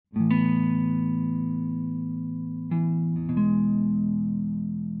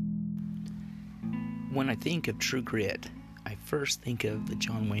When I think of True Grit, I first think of the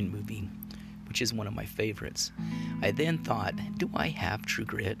John Wayne movie, which is one of my favorites. I then thought, do I have true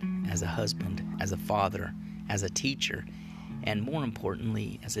grit as a husband, as a father, as a teacher, and more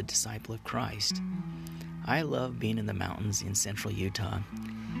importantly, as a disciple of Christ? I love being in the mountains in central Utah.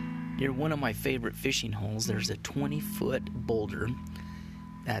 Near one of my favorite fishing holes, there's a 20-foot boulder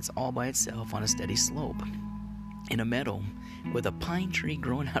that's all by itself on a steady slope in a meadow with a pine tree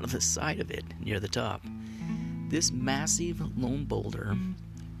growing out of the side of it near the top. This massive lone boulder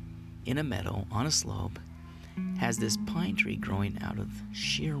in a meadow on a slope has this pine tree growing out of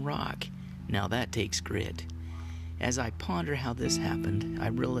sheer rock. Now that takes grit. As I ponder how this happened, I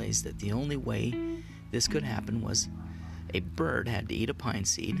realized that the only way this could happen was a bird had to eat a pine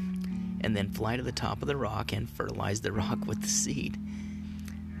seed and then fly to the top of the rock and fertilize the rock with the seed.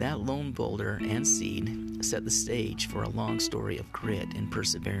 That lone boulder and seed set the stage for a long story of grit and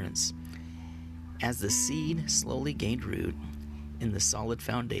perseverance. As the seed slowly gained root in the solid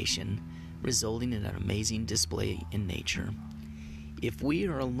foundation, resulting in an amazing display in nature. If we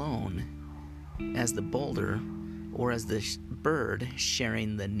are alone as the boulder or as the bird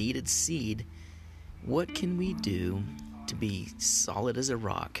sharing the needed seed, what can we do to be solid as a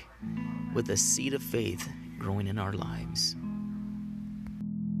rock with a seed of faith growing in our lives?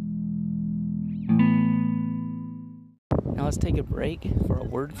 Now let's take a break for a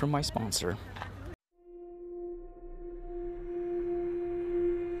word from my sponsor.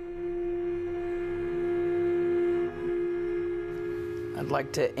 I'd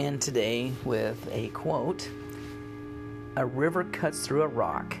like to end today with a quote. A river cuts through a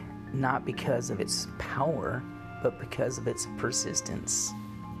rock, not because of its power, but because of its persistence.